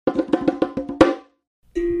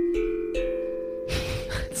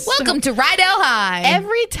Welcome to Rydell High.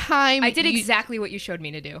 Every time I did exactly what you showed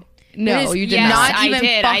me to do. No, you did yes, not. Not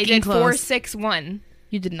even I did fucking close. 4-6-1.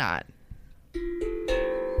 You did not.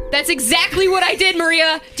 That's exactly what I did,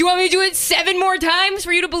 Maria. Do you want me to do it 7 more times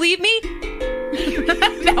for you to believe me?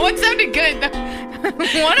 That one sounded good.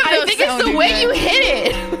 One of I those think it's the sounded way good. you hit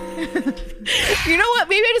it. You know what?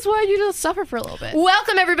 Maybe I just wanted you to suffer for a little bit.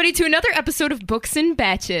 Welcome, everybody, to another episode of Books and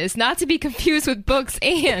Batches. Not to be confused with books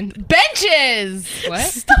and... Benches. What?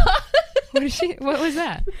 Stop. What was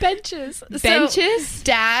that? Benches. Benches? So,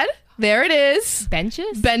 Dad, there it is.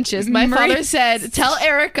 Benches? Benches. My Maria- father said, tell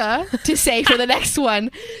Erica to say for the next one,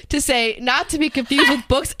 to say not to be confused with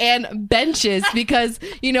books and benches because,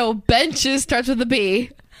 you know, benches starts with a B.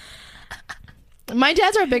 My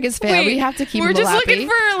dad's our biggest fan. Wait, we have to keep We're him just happy. looking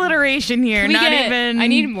for alliteration here. We Not get it. even. I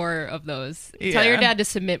need more of those. Tell Yeah. your dad to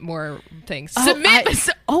submit more things. Submit.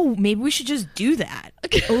 Maybe we should just do that.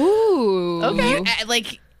 Ooh. Okay.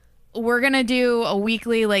 Like, we're gonna do a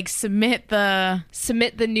weekly submit the.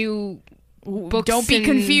 Submit the new books. Don't be and-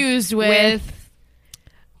 confused with.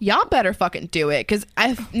 Y'all better fucking do it because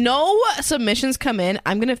if no submissions come in,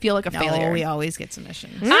 I'm going to feel like a failure. No, we always get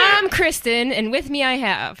submissions. I'm Kristen, and with me I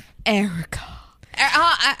have... Erica.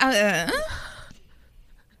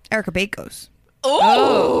 Erica Bakos.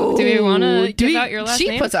 Oh, do we want to give out your last She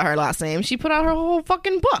name? puts out her last name. She put out her whole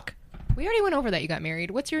fucking book. We already went over that you got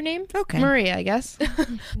married. What's your name? Okay. Maria, I guess.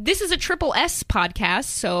 This is a triple S podcast,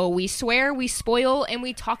 so we swear, we spoil, and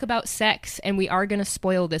we talk about sex, and we are going to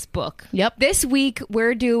spoil this book. Yep. This week,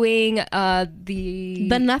 we're doing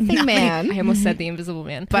The Nothing Man I almost said The Invisible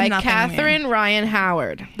Man. by Nothing Catherine Ryan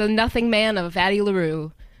Howard. The Nothing Man of Addie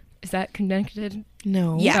LaRue. Is that connected?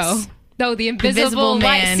 No. Yes. No, The Invisible Life.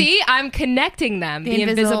 Man. See, I'm connecting them. The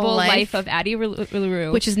Invisible Life of Addie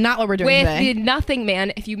LaRue. Which is not what we're doing with today. The Nothing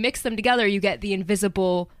Man. If you mix them together, you get The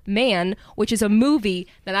Invisible Man, which is a movie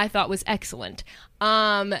that I thought was excellent.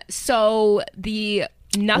 So the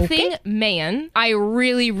Nothing Man, I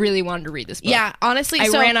really, really wanted to read this book. Yeah, honestly, I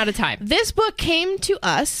so ran out of time. This book came to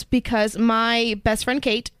us because my best friend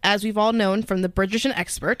Kate, as we've all known from the Bridgerton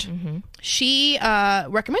Expert, she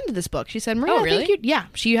recommended this book. She said, "Maria, Oh, I think really?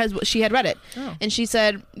 she had read it, Oh. and she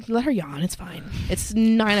said, let her yawn. It's fine. It's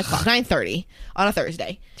 9:30 on a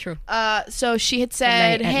Thursday. True. So she had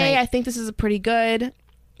said, at "Hey, night. I think this is pretty good.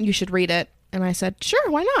 You should read it." And I said,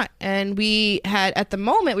 "Sure, why not?" And we had at the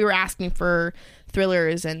moment we were asking for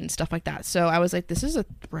thrillers and stuff like that. So I was like, "This is a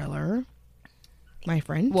thriller." My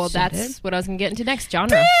friend. Well, said that's it. what I was going to get into next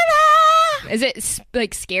genre. Is it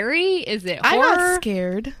scary? Is it I'm horror? not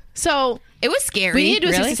scared. So It was scary. we need to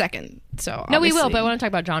do a Really? 60-second. So No, we will, obviously- but I want to talk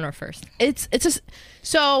about genre first. it's It's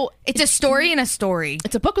a story in a story.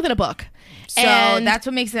 it's a book within a book. So And that's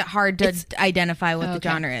what makes it hard to identify what the Okay.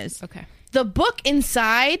 genre is. Okay. the book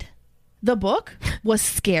inside the book was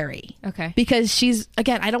scary. Okay. Because she's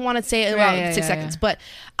again, I don't want to say it around yeah, 6 yeah, seconds, yeah. but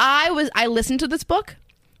I listened to this book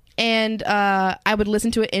and I would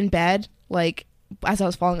listen to it in bed, like as I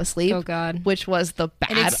was falling asleep. Oh, God. Which was the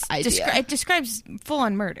And bad idea. it describes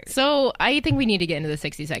full-on murder. So I think we need to get into the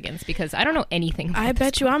 60 seconds because I don't know anything about I this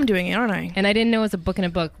bet you I'm doing it, aren't I? And I didn't know it was a book in a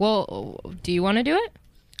book. Well, do you want to do it?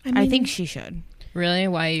 I think she should. Really?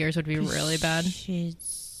 Why yours would be really bad?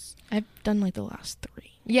 She's I've done like the last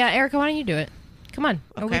 3. Yeah, Erica, why don't you do it? Come on.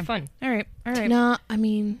 It'll Okay. be fun. all right. No, I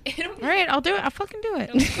mean, It'll be All right, I'll do it. I'll fucking do it.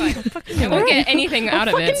 I won't get anything out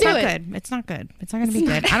of it. It's not it. good. It's not good. It's not going to be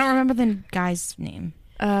good. I don't remember the guy's name.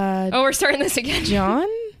 Oh, we're starting this again. John?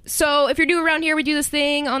 So, if you're new around here, we do this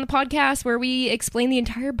thing on the podcast where we explain the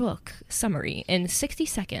entire book summary in 60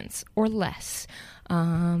 seconds or less.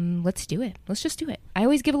 Let's do it. Let's just do it. I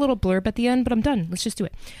always give a little blurb at the end, but I'm done. Let's just do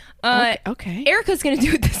it. Okay. Erica's going to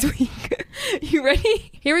do it this week. You ready?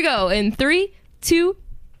 Here we go. In 3, 2.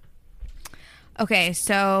 Okay,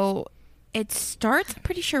 so it starts, I'm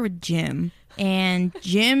pretty sure, with Jim. And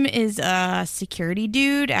Jim is a security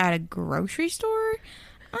dude at a grocery store.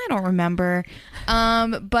 I don't remember.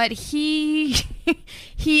 But he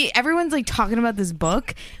everyone's like talking about this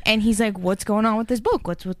book, and he's like, what's going on with this book?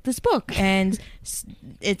 What's with this book? And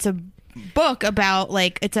it's a book about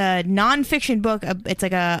it's a nonfiction book. It's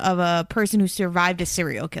like of a person who survived a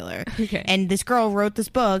serial killer. Okay. And this girl wrote this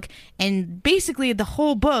book, and basically the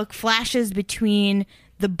whole book flashes between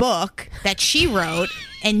the book that she wrote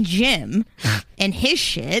and Jim and his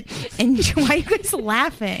shit. And why are you guys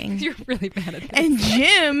laughing? You're really bad at this. And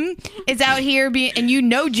Jim is out here and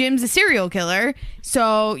Jim's a serial killer,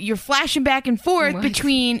 so you're flashing back and forth What?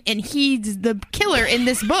 between, and he's the killer in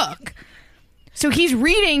this book. So he's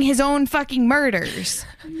reading his own fucking murders.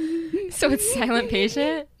 So it's Silent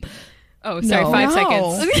Patient? Oh, sorry, No. 5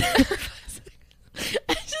 No. seconds.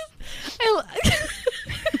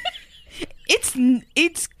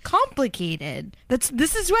 complicated.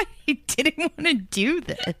 This is why I didn't want to do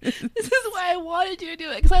this. This is why I wanted you to do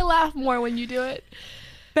it, because I laugh more when you do it.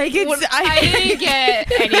 Like it's, I didn't get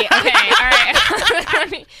any. Okay, all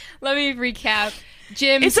right. let me recap.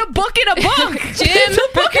 Jim. it's a book in a book. Jim. It's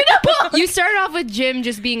a book in a book. You started off with Jim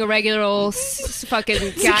just being a regular old fucking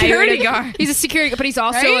guy. Security guard. He's a security, but he's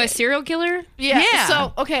also Right? a serial killer. Yeah.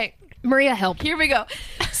 So, okay. Maria, help. Here we go.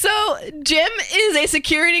 So Jim is a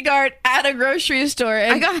security guard at a grocery store,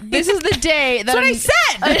 and this is the day that That's what I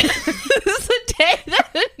said. this is the day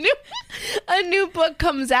that a new book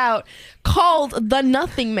comes out called The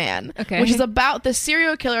Nothing Man, Okay. which is about the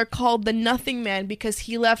serial killer called The Nothing Man because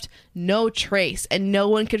he left no trace and no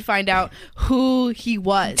one could find out who he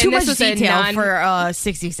was. Too And this much was a detail non- for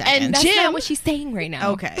 60 seconds. And That's Jim- not what she's saying right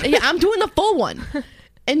now. okay. Yeah, I'm doing the full one.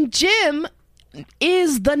 And Jim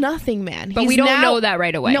is the Nothing Man. But He's we don't now- know that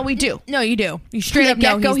right away. No, we do. No, you do. You straight up From the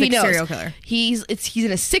know get-go, he's the he knows. serial killer. He's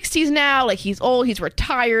in his 60s now. Like, he's old. He's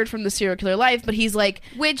retired from the serial killer life. But he's like,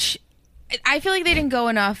 Which I feel like they didn't go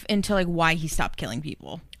enough into like why he stopped killing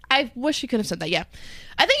people. I wish he could have said that. Yeah,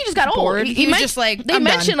 I think he just got old. Bored. He was just like, they I'm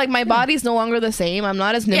mentioned done. like my body's no longer the same. I'm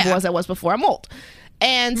not as nimble Yeah. as I was before. I'm old.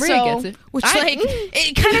 And Maria so gets it. Which I- like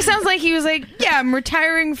it kind of sounds like he was like, yeah, I'm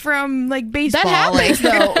retiring from like baseball. that happens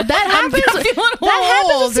like, though. That happens. I'm feeling a little That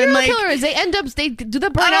happens old with serial and, like, killers. They end up they do the I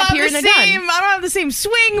burnout don't period have and the they're same. done. I don't have the same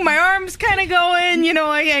swing. My arm's kind of going. You know,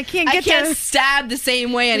 I can't I get can't to stab the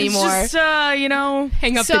same way it's anymore. Just, you know,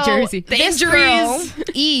 Hang up the jersey. This girl,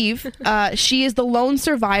 Eve, she is the lone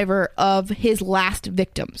survivor of his last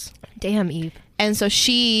victims, Damn, Eve. and so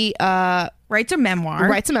she writes a memoir.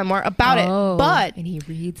 writes a memoir about Oh, it. But and he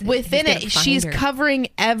reads it. within He's it, gonna find she's her. covering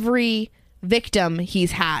every victim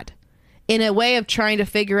he's had in a way of trying to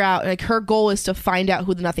figure out. Like, her goal is to find out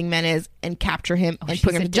who the Nothing Man is and capture him and She's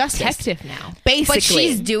put him a to justice. detective now. Basically, But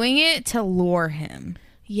she's doing it to lure him.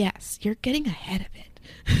 yes, you're getting ahead of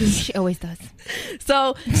it. She always does.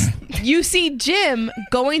 So you see Jim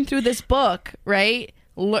going through this book, right?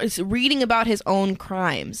 Reading about his own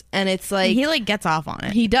crimes, and it's like He like gets off on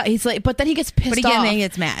it. he does. He's like, but then he gets pissed But off. again, he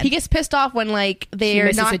gets mad. He gets pissed off when like they're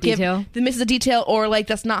misses not a detail? They misses a detail, or like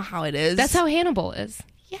that's not how it is. That's how Hannibal is.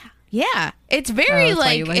 Yeah. Yeah, it's Oh, very that's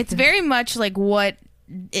why you like liked it's it. very much like what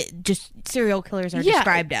just serial killers are Yeah.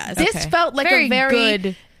 described as. This Okay. felt like Very a very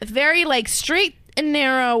good. very like straight and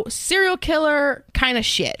narrow serial killer kind of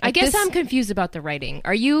shit. I Like, guess this- I'm confused about the writing.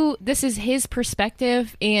 Are you? This is his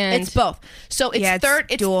perspective, and It's both. So it's Yeah, it's third.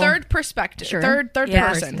 It's dual. third perspective. Sure. Third Yeah,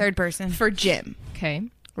 person. third person. for Jim. okay.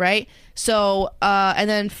 Right. So and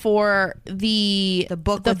then for the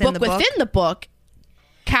book within the book? within the book,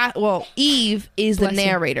 Eve is Bless the you.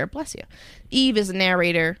 narrator. Bless you. Eve is the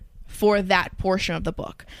narrator for that portion of the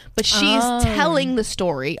book, but she's Oh. telling the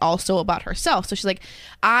story also about herself. So she's like,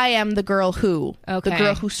 I am the girl who, the Okay.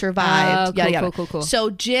 girl who survived. Oh, yada, cool, yada. cool. So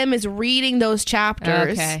Jim is reading those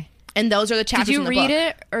chapters, Okay. and those are the chapters. Did you in the read book.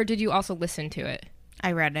 it, or did you also listen to it?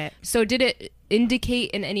 I read it. So did it indicate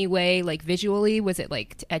in any way, like visually? Was it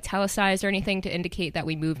like italicized or anything to indicate that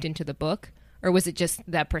we moved into the book, or was it just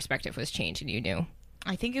that perspective was changed and you knew?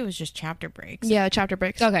 I think it was just chapter breaks. Yeah, chapter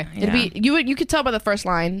breaks. Okay. It'd be you could tell by the first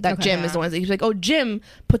line that Okay. Jim is the one that he's like, oh, Jim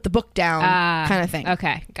put the book down, kind of thing.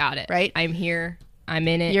 Okay, got it. Right? I'm here. I'm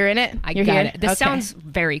in it. You're in it. I You're got here? it. This Okay. sounds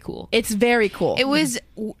very cool. It's very cool.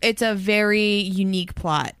 It's a very unique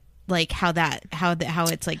plot. Like how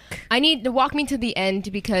it's like I need to walk me to the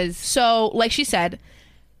end because So, like she said,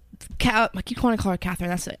 I keep wanting to call her Catherine.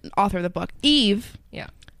 That's the author of the book. Eve yeah.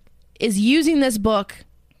 is using this book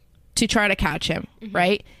to try to catch him,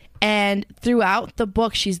 right? And throughout the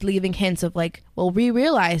book, she's leaving hints of like, well, we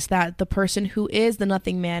realize that the person who is the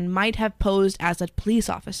Nothing Man might have posed as a police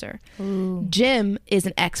officer. Jim is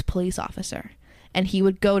an ex-police officer. And he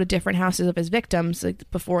would go to different houses of his victims like,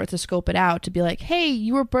 before to scope it out to be like, hey,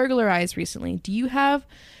 you were burglarized recently. Do you have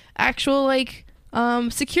actual like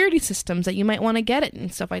security systems that you might want to get it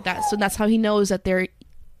and stuff like that? So that's how he knows that they're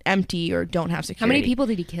empty or don't have How security. many people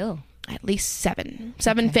did he kill? At least seven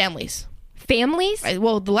families. Families?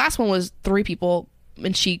 Well, the last one was 3 people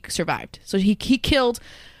and she survived. So he killed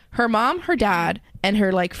her mom, her dad, and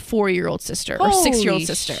her like 4-year-old sister or Holy 6-year-old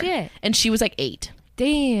sister. shit. And she was like 8.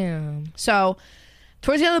 Damn. So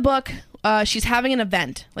towards the end of the book, she's having an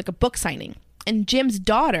event, like a book signing. And Jim's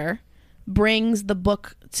daughter brings the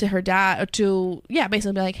book to her dad, basically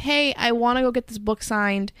be like, hey, I want to go get this book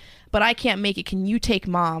signed, but I can't make it. Can you take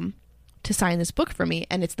mom to sign this book for me?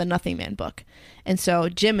 And it's the Nothing Man book. And so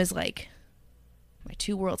Jim is like, my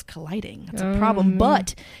 2 worlds colliding. That's a problem.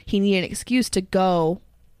 But he needed an excuse to go,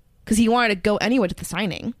 because he wanted to go anyway to the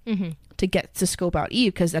signing to get to scope out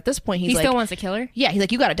Eve, because at this point He he's like, still wants to kill her? yeah, he's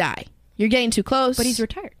like, you gotta die. You're getting too close. But he's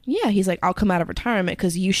retired. Yeah, he's like, I'll come out of retirement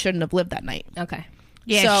because you shouldn't have lived that night. Okay.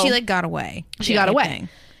 Yeah, So- she like got away. She Yeah, got I away think.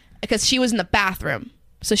 because she was in the bathroom.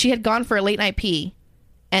 So she had gone for a late night pee,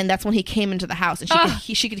 and that's when he came into the house, and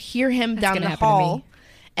she could hear him down in gonna the happen to hall. me.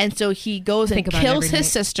 And so he goes and Think about it kills every his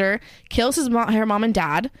night. sister, kills her mom and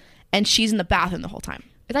dad, and she's in the bathroom the whole time.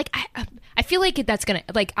 Like I feel like that's gonna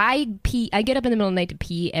like I get up in the middle of the night to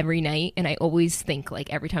pee every night, and I always think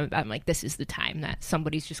like every time I'm like, this is the time that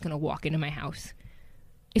somebody's just gonna walk into my house.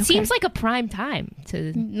 It seems like a prime time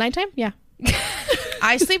to. Nighttime? Yeah.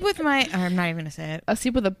 I sleep with my. I'm not even gonna say it. I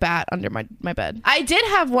sleep with a bat under my bed. I did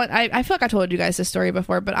have one. I feel like I told you guys this story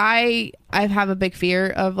before, but I have a big fear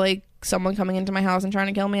of like someone coming into my house and trying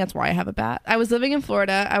to kill me. That's why I have a bat. I was living in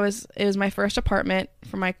Florida. It was my first apartment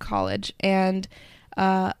for my college, and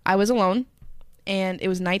I was alone, and it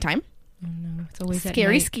was nighttime. Oh no, it's always at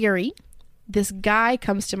Scary, night. scary. This guy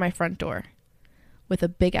comes to my front door with a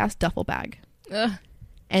big ass duffel bag Ugh.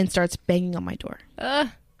 and starts banging on my door.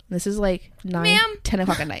 This is like 9, Ma'am. 10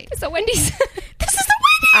 o'clock at night. It's a Wendy's. This is the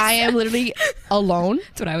Wendy's. I am literally alone.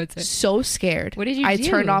 That's what I would say. So scared. What did you I do?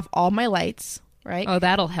 turned off all my lights, right? Oh,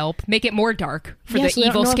 that'll help. Make it more dark for Yes, the we don't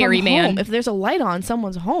evil, know if scary I'm man. home. If there's a light on,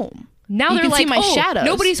 someone's home. Now You they're can like, see my oh, shadows.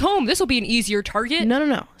 nobody's home. This will be an easier target.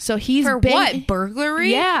 No. So he's For what?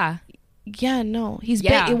 Burglary? Yeah, Yeah, no. He's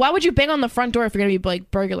Yeah. Why would you bang on the front door if you're gonna be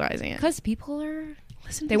like burglarizing it? because people are.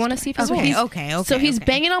 Listen, They want to see if it's Okay. real. Okay. So he's okay.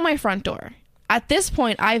 banging on my front door. At this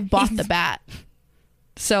point, I've bought the bat.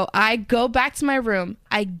 So I go back to my room.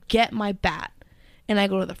 I get my bat, and I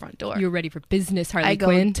go to the front door. You're ready for business, Harley I go,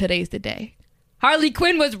 Quinn. today's the day. Harley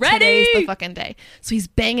Quinn was ready. Today's the fucking day. So he's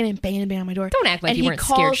banging and banging and banging on my door. Don't act like And you he weren't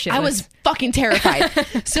scared shitless. I was fucking terrified.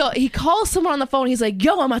 So he calls someone on the phone. He's like,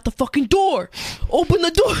 yo, I'm at the fucking door. Open the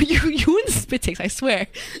door. You in the spit takes, I swear.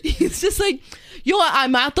 He's just like, yo,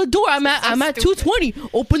 I'm at the door. I'm at 220.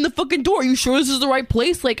 Open the fucking door. You sure this is the right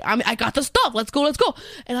place? Like, I got the stuff. Let's go.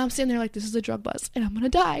 And I'm sitting there like, this is a drug bust. And I'm going to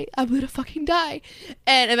die. I'm going to fucking die.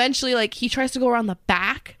 And eventually, like, he tries to go around the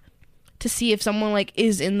back to see if someone like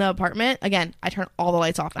is in the apartment. Again, I turn all the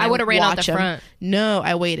lights off. And I would've ran out watch the him. front. No,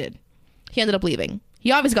 I waited. He ended up leaving.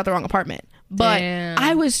 He obviously got the wrong apartment. But Damn.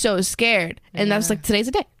 I was so scared. And Yeah. that's like, today's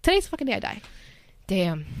the day. Today's the fucking day I die.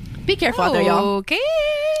 Damn. Be careful out there, y'all. Okay.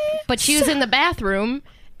 But she was in the bathroom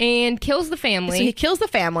and kills the So family. he kills the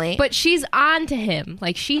family. But she's on to him.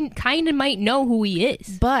 Like she kind of might know who he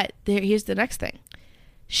is. But here's the next thing.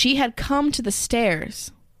 She had come to the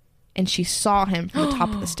stairs and she saw him from the top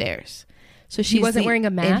of the stairs. So she wasn't wearing a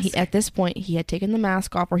And mask? at this point, he had taken the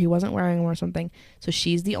mask off or he wasn't wearing one or something. So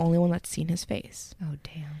she's the only one that's seen his face. Oh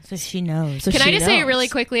damn. So she knows. So Can I she just say knows. really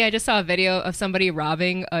quickly? I just saw a video of somebody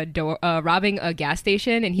robbing a gas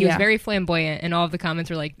station, and he was Yeah. very flamboyant. And all of the comments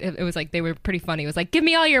were like, it was like they were pretty funny. It was like, "Give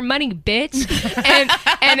me all your money, bitch!"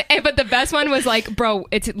 and but the best one was like, "Bro,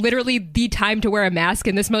 it's literally the time to wear a mask,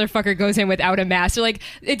 and this motherfucker goes in without a mask." They're like,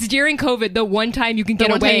 "It's during COVID, the one time you can get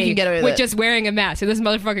one time away, you can get away with with it." just wearing a mask." So this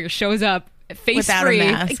motherfucker shows up face Without a free.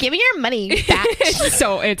 mask. Give me your money, bitch.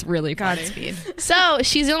 So it's really funny. Godspeed. So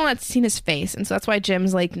she's the only one that's seen his face. And so that's why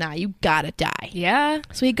Jim's like, nah, you gotta die. Yeah,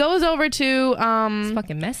 So he goes over to it's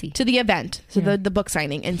fucking messy. to the event, so the book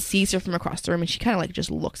signing, and sees her from across the room, and she kind of like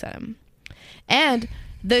just looks at him. And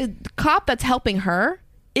the cop that's helping her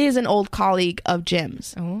is an old colleague of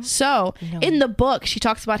Jim's. Oh. So No. in the book, she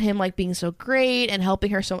talks about him like being so great and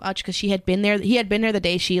helping her so much because she had been there. He had been there the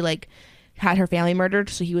day she like had her family murdered,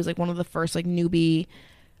 so he was like one of the first like newbie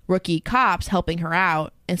rookie cops helping her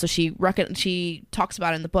out. And so she talks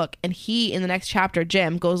about it in the book, and he in the next chapter,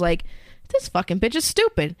 Jim goes like, this fucking bitch is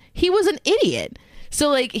stupid. He was an idiot. So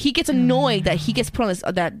like he gets annoyed that he gets put on this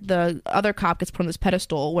that the other cop gets put on this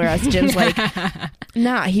pedestal, whereas Jim's like,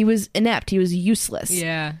 nah, he was inept, he was useless.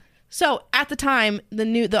 Yeah. So at the time,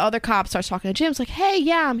 the other cop starts talking to Jim. It's like, hey,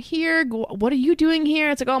 yeah, I'm here. What are you doing here?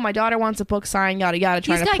 It's like, oh, my daughter wants a book signed, yada yada,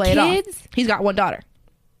 trying He's to got play it kids? off. He's got one daughter,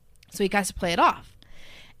 so he has to play it off.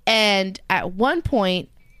 And at one point,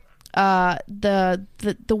 the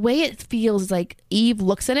way it feels is like Eve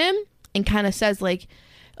looks at him and kind of says like,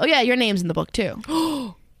 oh yeah, your name's in the book too.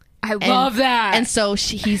 I love that. And so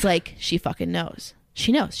he's like, she fucking knows.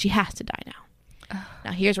 She knows. She has to die now.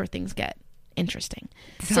 Now here's where things get interesting.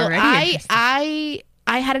 It's So already interesting.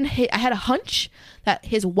 I had a hunch that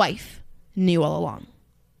his wife knew all along.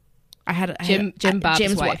 Jim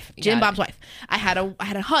Bob's wife. Jim Got Bob's wife. I had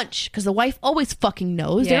a hunch because the wife always fucking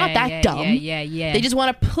knows. They're not that dumb. Yeah. They just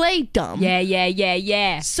want to play dumb.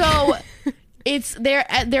 Yeah. So it's they're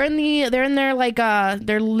in their like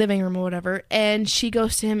their living room or whatever, and she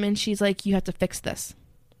goes to him and she's like, you have to fix this.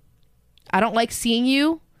 I don't like seeing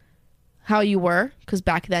you how you were, because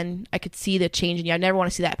back then I could see the change in you. I never want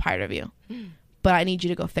to see that part of you. But I need you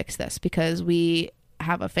to go fix this because we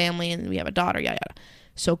have a family and we have a daughter, yada yada.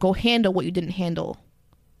 So go handle what you didn't handle.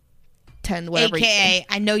 10 whatever. AKA,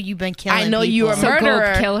 I know you've been killing. I know you people. are a So go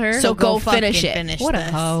murderer. kill her. So go finish fucking it. What a this.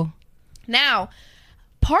 hoe. Now,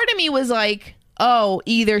 part of me was like, oh,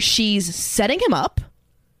 either she's setting him up,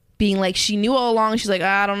 being like she knew all along. She's like,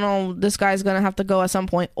 I don't know, this guy's gonna have to go at some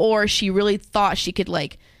point, or she really thought she could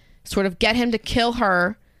like sort of get him to kill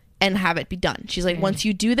her and have it be done. She's like, once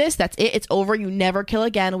you do this, that's it. It's over. You never kill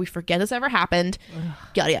again. We forget this ever happened.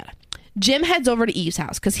 Yada yada. Jim heads over to Eve's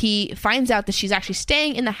house because he finds out that she's actually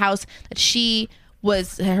staying in the house that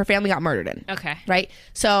her family got murdered in. Okay. Right?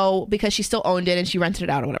 So, because she still owned it and she rented it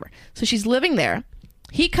out or whatever. So she's living there.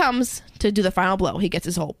 He comes to do the final blow. He gets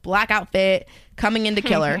his whole black outfit, coming in to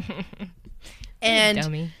kill her. And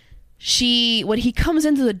Dummy. when he comes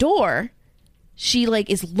into the door, she like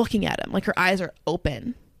is looking at him. Like her eyes are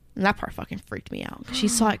open. And that part fucking freaked me out. She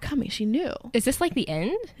saw it coming. She knew. Is this like the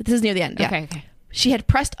end? This is near the end. Yeah. Okay. She had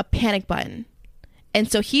pressed a panic button.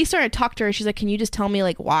 And so he started to talk to her. She's like, can you just tell me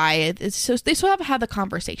like why? It's so they still have had the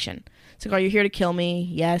conversation. It's like, are you here to kill me?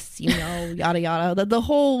 Yes, you know, yada yada. The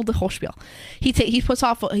whole spiel. He takes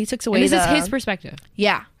away. And this is his perspective.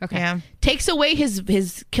 Yeah. Okay. Yeah. Takes away his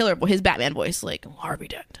killer, his Batman voice, like Harvey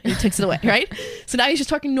Dent. He takes it away, right? So now he's just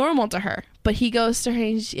talking normal to her. But he goes to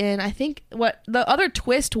her, and I think what the other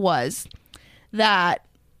twist was that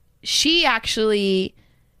she actually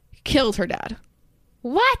killed her dad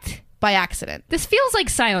What? by accident. This feels like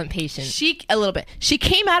Silent Patient. A little bit. She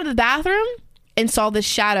came out of the bathroom and saw this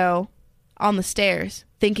shadow on the stairs,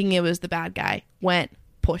 thinking it was the bad guy. Went,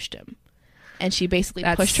 pushed him, and she basically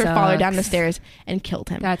That pushed her father down the sucks. stairs and killed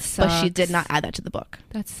him. That But she sucks. did not add that to the book.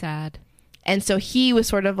 That's sad. And so he was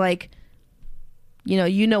sort of like,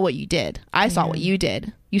 you know what you did. I saw what you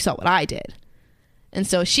did. You saw what I did. And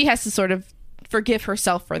so she has to sort of forgive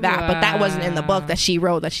herself for that. But that wasn't in the book that she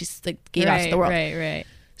wrote, that she like, gave out to the world. Right.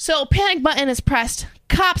 So panic button is pressed.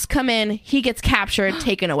 Cops come in. He gets captured,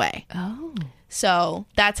 taken away. Oh. So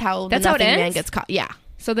that's how That's the how it Nothing Man ends? gets caught. Yeah.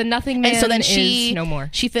 So the Nothing Man And so then is no more.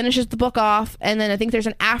 she finishes the book off, and then I think there's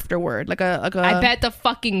an afterword, like a. I bet the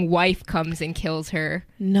fucking wife comes and kills her.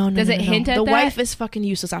 No. Does it hint at the that? wife is fucking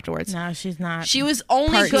useless afterwards. No, she's not. She was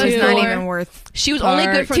only part good two's for. not even worth. She was only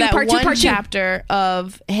good for that Part two, one part two. chapter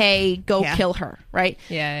of hey, go Yeah. kill her, right?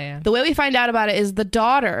 Yeah. The way we find out about it is the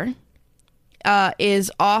daughter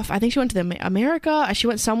is off. I think she went to America. She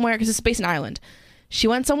went somewhere because it's based in Ireland. She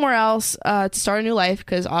went somewhere else to start a new life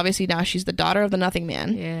because obviously now she's the daughter of the Nothing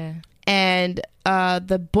Man. Yeah. And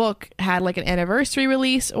the book had like an anniversary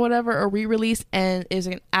release or whatever, or re-release, and is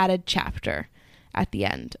an added chapter at the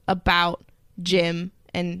end about Jim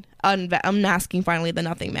and unmasking finally the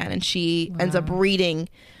Nothing Man, and she ends up reading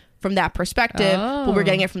from that perspective, but we're Oh.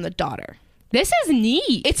 getting it from the daughter. This is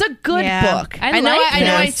neat. It's a good Yeah. book. I know like I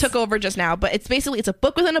know I this. took over just now, but it's a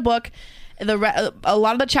book within a book. A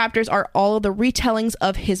lot of the chapters are all of the retellings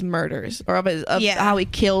of his murders or of Yeah. how he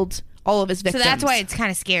killed all of his So victims. that's why it's kind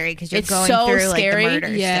of scary because you're It's going so through scary. like the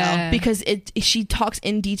murders. Yeah. Still. because she talks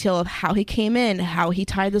in detail of how he came in, how he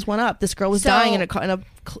tied this one up. This girl was So- dying in a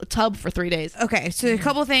tub for 3 days. Okay, so a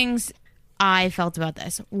couple things I felt about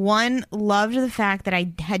this. One, loved the fact that I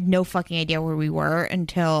had no fucking idea where we were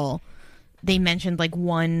until they mentioned like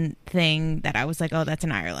one thing that I was like, oh, that's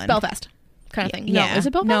in Ireland. Belfast kind of thing. Yeah. No, is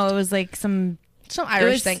it Belfast? No, it was like some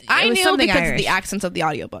Irish was- thing. it I was knew something because of Irish. the accents of the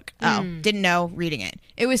audiobook. Oh, didn't know reading it.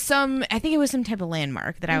 It was I think it was some type of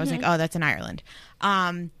landmark that I was like, oh, that's in Ireland.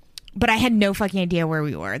 But I had no fucking idea where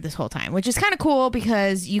we were this whole time, which is kind of cool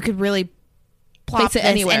because you could really plop Place it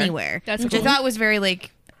this anywhere. That's which cool. I thought was very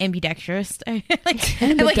like ambidextrous. like you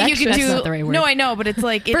could Ambidextrous? do. That's not the right word. No, I know, but it's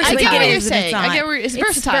like I get what it you're is and it's saying. not. I get where it's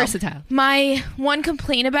versatile. Versatile. My one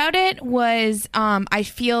complaint about it was I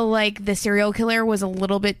feel like the serial killer was a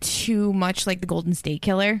little bit too much like the Golden State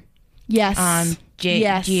Killer. Yes.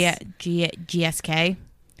 Yes. Yes. GSK.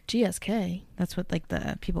 GSK. That's what like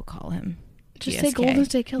the people call him. Just say Golden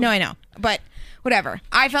State Killer. No, I know, but whatever.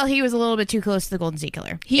 I felt he was a little bit too close to the Golden State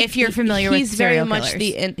Killer. If you're familiar with he's very serial much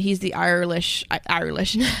killers. he's the Irish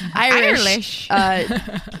Irish.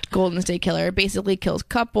 Golden State Killer. Basically kills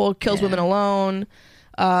women alone,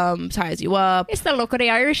 ties you up. It's the local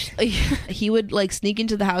Irish. He would like sneak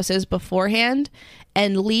into the houses beforehand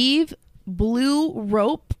and leave blue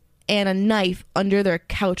rope and a knife under their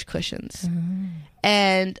couch cushions.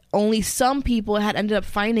 And only some people had ended up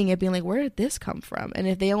finding it, being like, where did this come from? And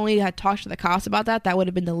if they only had talked to the cops about that, that would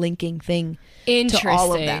have been the linking thing to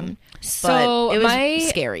all of them. So But it was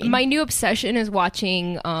scary. My new obsession is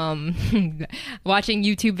watching watching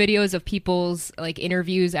YouTube videos of people's like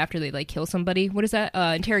interviews after they like kill somebody. What is that?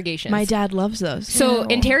 Interrogations. My dad loves those. So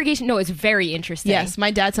interrogation, no, it's very interesting. Yes,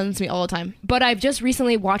 my dad sends me all the time. But I've just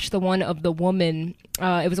recently watched the one of the woman.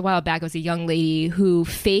 It was a while back. It was a young lady who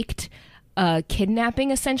faked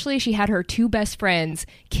kidnapping. Essentially, she had her two best friends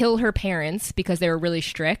kill her parents because they were really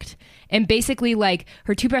strict, and basically like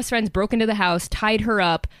her two best friends broke into the house, tied her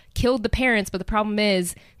up, killed the parents, but the problem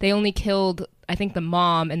is they only killed, I think, the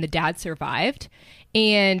mom, and the dad survived.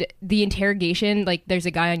 And the interrogation, like there's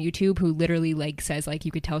a guy on YouTube who literally like says like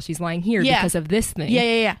you could tell she's lying here because of this thing.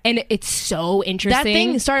 Yeah. And it's so interesting. That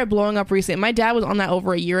thing started blowing up recently. My dad was on that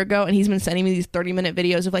over a year ago, and he's been sending me these 30-minute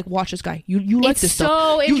videos of like, watch this guy. You like It's this so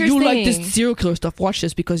stuff. You like interesting. this serial killer stuff. Watch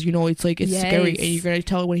this because you know it's like it's Yes. scary, and you're gonna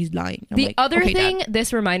tell when he's lying. I'm The like, other okay, thing Dad.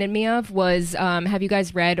 this reminded me of was have you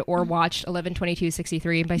guys read or watched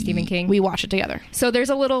 11/22/63 by Stephen King? We watch it together. So there's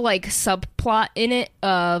a little like subplot in it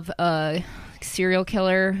of a serial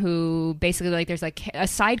killer who basically like there's like a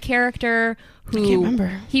side character who I can't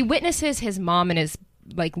remember. he witnesses his mom and his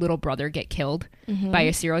like little brother get killed by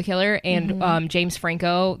a serial killer, and James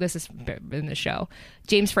Franco, this is in the show,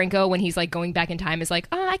 James Franco, when he's like going back in time, is like,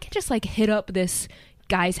 oh, I can just like hit up this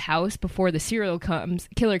guy's house before the serial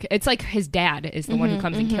killer. It's like his dad is the one who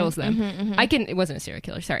comes and kills them. It wasn't a serial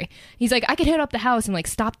killer, sorry. He's like, I could hit up the house and like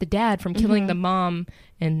stop the dad from killing the mom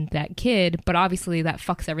and that kid, but obviously that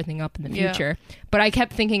fucks everything up in the future. But I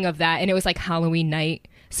kept thinking of that, and it was like Halloween night,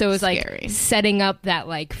 so it was Scary. like setting up that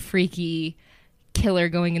like freaky killer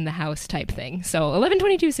going in the house type thing. So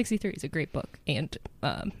 11/22/63 is a great book and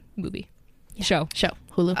movie. Show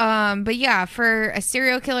Hulu. But yeah, for a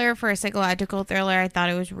serial killer, for a psychological thriller, I thought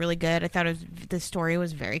it was really good. I thought the story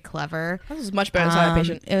was very clever. This was much better than Silent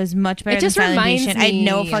Patient. It was much better It just than Silent reminds Patient. I had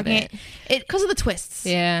no me of fucking it. Because of the twists.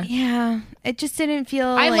 Yeah. it just didn't feel.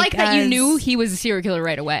 I like that you as- knew he was a serial killer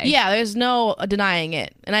right away. Yeah, there's no denying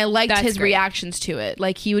it. And I liked That's his great. reactions to it.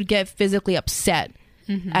 Like, he would get physically upset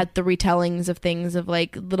at the retellings of things, of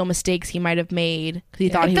like little mistakes he might have made because he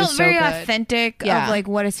thought It he felt was so very good. authentic Yeah. of like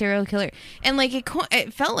what a serial killer, and like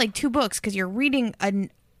it felt like two books because you're reading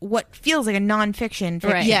what feels like a nonfiction fiction.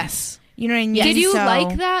 Right. Yes. You know what I mean? Did you So-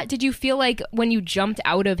 like that? Did you feel like when you jumped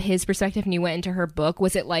out of his perspective and you went into her book,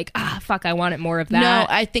 was it like, fuck, I wanted more of that? No,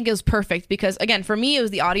 I think it was perfect because, again, for me, it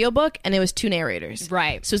was the audiobook and it was two narrators.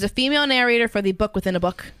 Right. So it was a female narrator for the book within a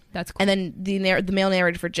book, That's cool. and then the male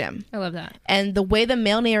narrator for Jim. I love that. And the way the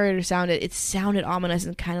male narrator sounded, it sounded ominous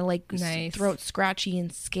and kind of like Nice. throat scratchy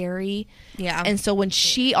and scary. Yeah. And so when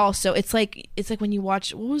she also, it's like when you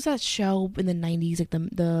watch, what was that show in the 90s, like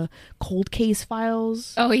the Cold Case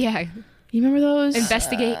Files? Oh, yeah. You remember those?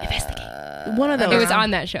 Investigate. One of those. It was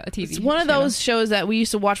on that show, TV. It's one of channel. those shows that we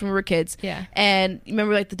used to watch when we were kids. Yeah. And you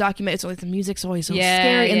remember like the document, it's like the music's always so Yeah,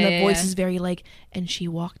 scary and yeah, the voice yeah. is very like, and she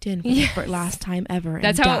walked in for Yes. the last time ever. And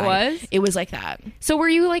That's how it died. was? It was like that. So were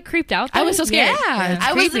you like creeped out? I then? was so scared. Yeah, it's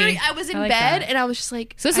I was creepy. literally, I was in I like bed that. and I was just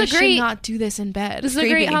like, So this I is a should great- not do this in bed. This is It's a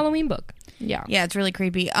great creepy. Halloween book. Yeah. Yeah, it's really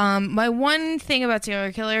creepy. My one thing about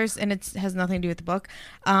serial killers, and it has nothing to do with the book,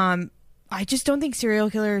 I just don't think serial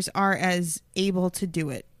killers are as able to do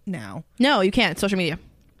it now. No, you can't. Social media.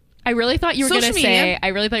 I really thought you were Social gonna say. media. I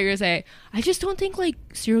really thought you were gonna say. I just don't think like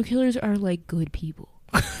serial killers are like good people.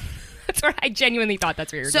 That's what I genuinely thought.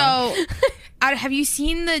 That's where you're going. So, have you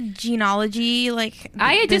seen the genealogy? Like,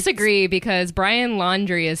 I the- disagree because Brian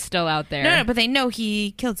Laundrie is still out there. No, but they know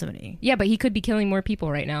he killed somebody. Yeah, but he could be killing more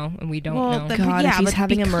people right now, and we don't know. the- God, if he's but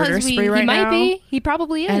having a because murder spree right he might now. be. He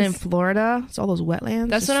probably is. And in Florida, it's all those wetlands.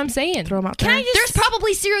 That's Just what I'm saying. Throw them out Can there. I just? There's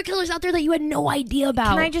probably serial killers out there that you had no idea about.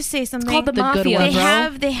 Can I just say something? called the The good mafia.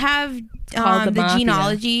 one, they bro. have called the the mafia.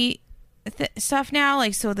 genealogy stuff now,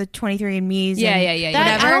 like so the 23andMe's. Yeah, and yeah.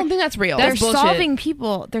 That, whatever. I don't think that's real. They're That's bullshit. solving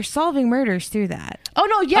people. They're solving murders through that. oh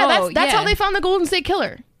no, yeah, Oh, that's yeah. how they found the Golden State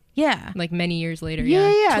Killer. Yeah, Like many years later. Yeah,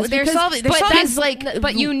 Yeah. yeah. It's they're because- solving. They're But solving that's like.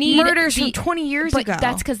 But you need murders the- from 20 years But ago.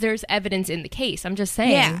 that's because there's evidence in the case. I'm just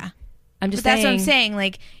saying. yeah. I'm just But that's saying. what I'm saying.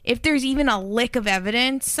 Like, if there's even a lick of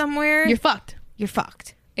evidence somewhere, You're fucked. you're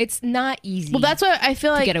fucked. It's not easy. Well, that's what I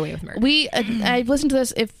feel like. get away with murder. I've listened to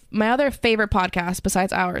this. If my other favorite podcast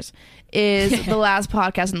besides ours is the last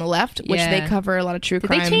podcast on the left, which Yeah. they cover a lot of true Did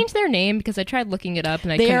crime. they change their name? Because I tried looking it up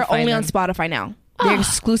and I They couldn't are find only them. on Spotify now. They're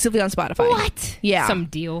exclusively on Spotify. What? Yeah. Some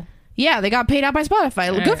deal. Yeah, they got paid out by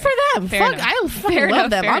Spotify. Good for them. Fair Fuck, enough. I fucking Fair love enough,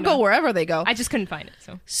 them. fair I'll go enough. wherever they go. I just couldn't find it.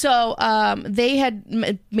 So So they had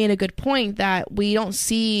made a good point that we don't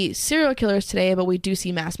see serial killers today, but we do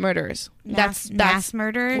see mass murders. Mass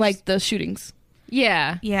murders, like the shootings.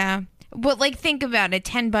 yeah, yeah. But like, think about it.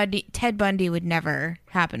 Ted Bundy would never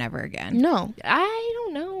happen ever again. No, I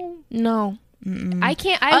don't know. no. I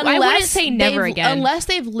can't. I wouldn't say never they've- again. Unless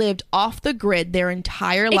they've lived off the grid their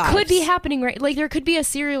entire it lives. could be happening right. Like there could be a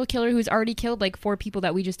serial killer who's already killed like 4 people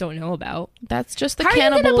that we just don't know about. That's just the How are you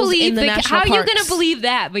cannibals gonna believe in the national How are you parks. gonna believe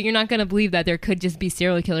that? But you're not gonna believe that there could just be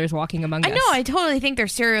serial killers walking among I us. know. I totally think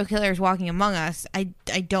there's serial killers walking among us. I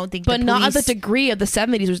don't think, But the not at the police- degree of the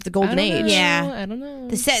 70s, which was the golden I don't know. age. Yeah. I don't know.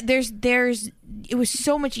 the set. There's. It was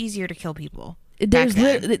so much easier to kill people. There's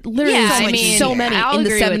back then. literally Yeah, so, I mean, so many I'll in the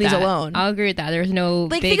agree with 70s that. alone. I'll agree with that. There's no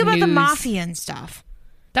Like, big think about the news. mafia and stuff.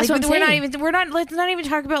 That's like, what I'm we're not saying. even. We're not. Let's not even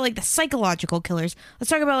talk about like the psychological killers. Let's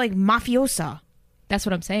talk about like mafiosa. That's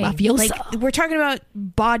what I'm saying. Mafiosa. Like, we're talking about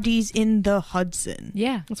bodies in the Hudson.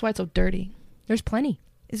 Yeah, That's why it's so dirty. there's plenty.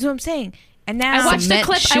 Is what I'm saying. And now I watched the Cement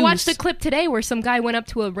clip. I watched the shoes. clip today where some guy went up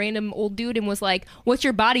to a random old dude and was like, "What's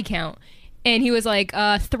your body count?" And he was like,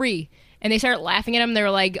 3. And they started laughing at him. They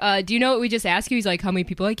were like, "Do you know what we just asked you?" He's like, "How many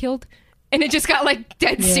people I killed?" And it just got like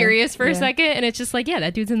dead serious for a second. And it's just like, yeah,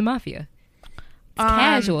 that dude's in the mafia. It's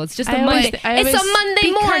casual. It's just a I always- Monday. I It's a always-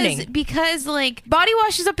 Monday morning. Because like body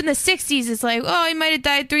washes up in the 60s, it's like, oh, he might have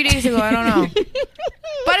died 3 days ago. I don't know.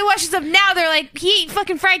 Body washes up now. They're like, he ate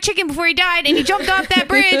fucking fried chicken before he died, and he jumped off that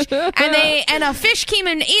bridge, and a fish came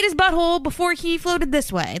and ate his butthole before he floated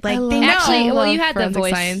this way. Like, I they love- know. Actually, I well, love you had the forensic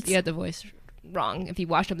voice. science. You had the voice wrong. If you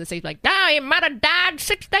washed up the stage, like, "Nah, he might have died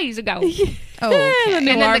 6 days ago." Oh, okay. And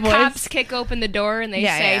then noir the voice. cops kick open the door and they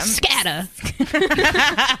Yeah, say, yeah. "Scatter!"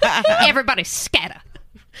 Everybody scatter.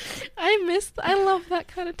 I love that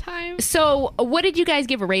kind of time. So, what did you guys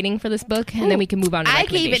give a rating for this book? And then we can move on to I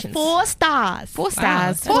gave it recommendations. 4 stars. 4 Wow,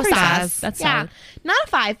 stars. that's 4 pretty stars. good. That's yeah, solid. not a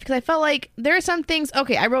 5 because I felt like there are some things.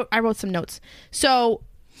 Okay, I wrote some notes. So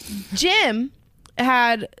Jim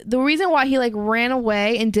had the reason why he like ran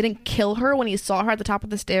away and didn't kill her when he saw her at the top of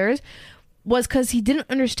the stairs was because he didn't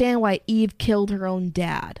understand why Eve killed her own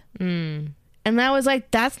dad. And I was like,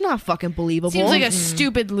 that's not fucking believable. Seems like a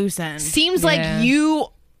stupid loose end. Seems Yeah. like you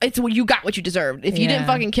got what you deserved. If you didn't Yeah.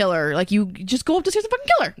 fucking kill her, like you just go up the stairs and fucking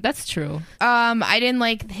kill her. That's true. I didn't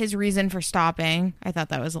like his reason for stopping. I thought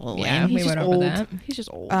that was a little Yeah. lame. We He's went just over old. that. He's just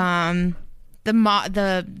old.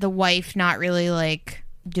 The wife not really like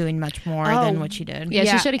doing much more than what she did. Yeah,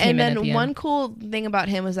 she shoulda came and in then at the one end. cool thing about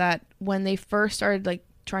him was that when they first started like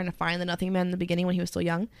trying to find the Nothing Man in the beginning when he was still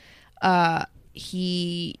young,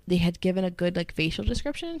 they had given a good like facial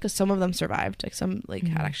description because some of them survived, like some like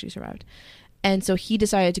had actually survived, and so he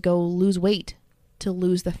decided to go lose weight to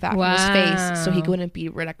lose the fat from his face so he Wow. wouldn't be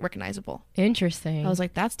recognizable. Interesting. I was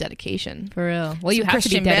like, that's dedication. for real. Well, you Some have to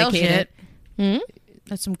be Christian Bale dedicated. shit.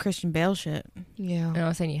 That's some Christian Bale shit. Yeah. No, I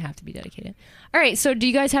was saying you have to be dedicated. All right. So, do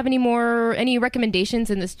you guys have any recommendations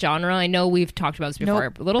in this genre? I know we've talked about this before.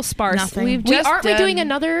 Nope. A little sparse. Nothing. Aren't we doing done-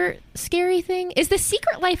 another scary thing? Is The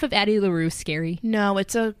Secret Life of Addie LaRue scary? No,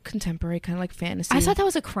 it's a contemporary kind of like fantasy. I thought that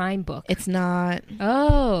was a crime book. it's not.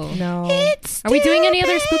 Oh. No. Are we doing any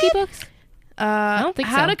other spooky books? I don't think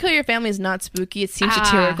How so. to Kill Your Family is not spooky. It seems Ah.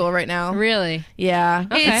 satirical right now. Really? Yeah.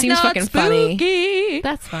 Okay. It seems fucking funny.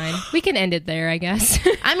 That's fine. We can end it there, I guess.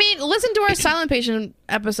 I mean, listen to our Silent Patient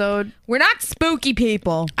episode. We're not spooky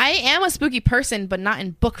people. I am a spooky person, but not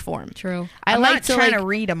in book form. True. I I'm like not to trying like, to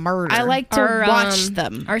read a murder. I like to Our, watch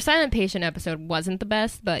them. Our Silent Patient episode wasn't the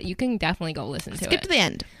best, but you can definitely go listen to Skip it. to the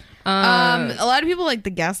end. a lot of people like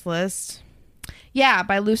the guest list. Yeah,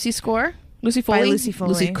 by Lucy Score. Lucy By Foley. Lucy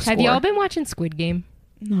Foley. Have y'all been watching Squid Game?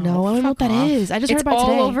 No, I don't know what that is. I just heard It's about all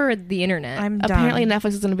today. over the internet. I'm done. Apparently,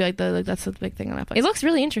 Netflix is going to be like that's the big thing on Netflix. It looks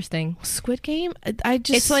really interesting. Squid Game. I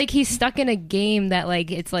just It's like he's stuck in a game that like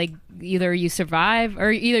it's like either you survive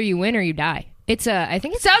or either you win or you die. It's I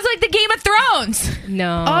think it's Sounds like the Game of Thrones.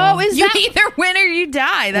 no. Oh, is You that either win or you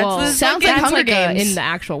die. That's well, the sounds fucking- like that's Hunger like Games. in the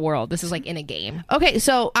actual world. This is like in a game. okay?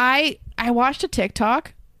 So I watched a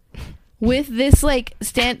TikTok with this like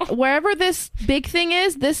wherever this big thing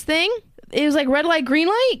is. This thing. It was like red light, green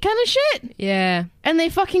light kind of shit. Yeah. And they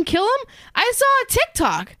fucking kill him. I saw a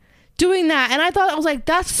TikTok doing that, and I thought I was like,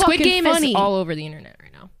 "That's Squid fucking Game funny." is all over the internet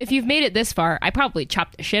right now. If you've made it this far, I probably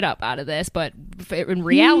chopped the shit up out of this, but in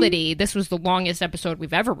reality, this was the longest episode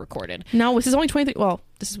we've ever recorded. No, this is only 23. Well,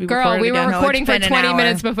 this is Girl, we were again. recording for been an 20 hour.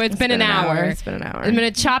 minutes before it's been an hour. It's been an hour. I'm gonna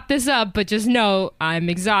chop this up, but just know I'm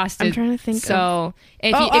exhausted. I'm trying to think So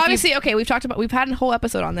if Oh, you, if obviously, okay. We've had a whole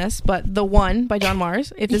episode on this, but The One by John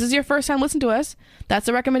Mars. If this is your first time listening to us, that's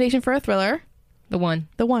a recommendation for a thriller. The one.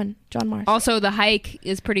 The one, John Mars. Also, The Hike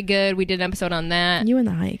is pretty good. We did an episode on that. You and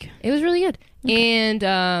The Hike. It was really good. Okay. And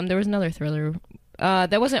there was another thriller.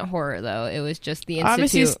 That wasn't horror, though. It was just The Institute.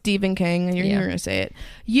 Obviously Stephen King. You're going to say it.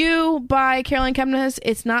 You by Caroline Kepnes.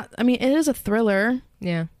 It's not, I mean, it is a thriller.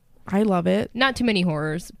 Yeah. I love it. Not too many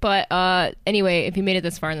horrors. But anyway, if you made it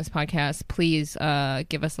this far in this podcast, please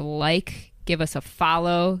give us a like, give us a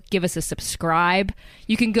follow, give us a subscribe.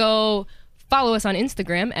 You can go follow us on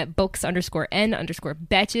Instagram at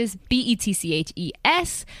books_n_betches,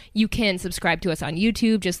 BETCHES. You can subscribe to us on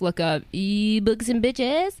YouTube. Just look up eBooks and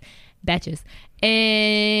Bitches. Betches.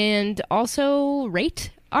 And also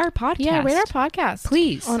rate our podcast. Yeah, rate our podcast.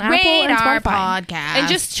 Please. On Apple and our Spotify. podcast. And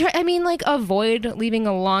just try, avoid leaving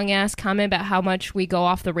a long ass comment about how much we go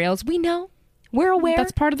off the rails. We know. We're aware.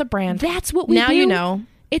 That's part of the brand. That's what we now do. You know.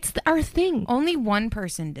 It's our thing. Only one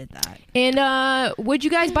person did that. And would you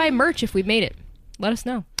guys buy merch if we made it? Let us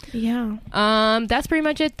know. Yeah. That's pretty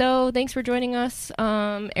much it, though. Thanks for joining us.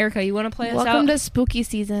 Erica, you want to play us out? Welcome to spooky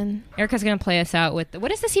season. Erica's going to play us out with... what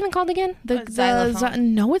is this even called again? The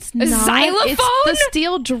xylophone. No, it's not. Xylophone? It's the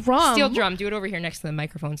steel drum. Steel drum. Do it over here next to the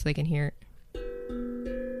microphone so they can hear it.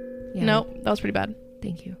 Yeah. Nope, that was pretty bad.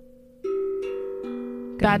 Thank you.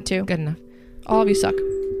 Bad too. Good enough. All of you suck.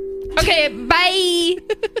 Okay, bye!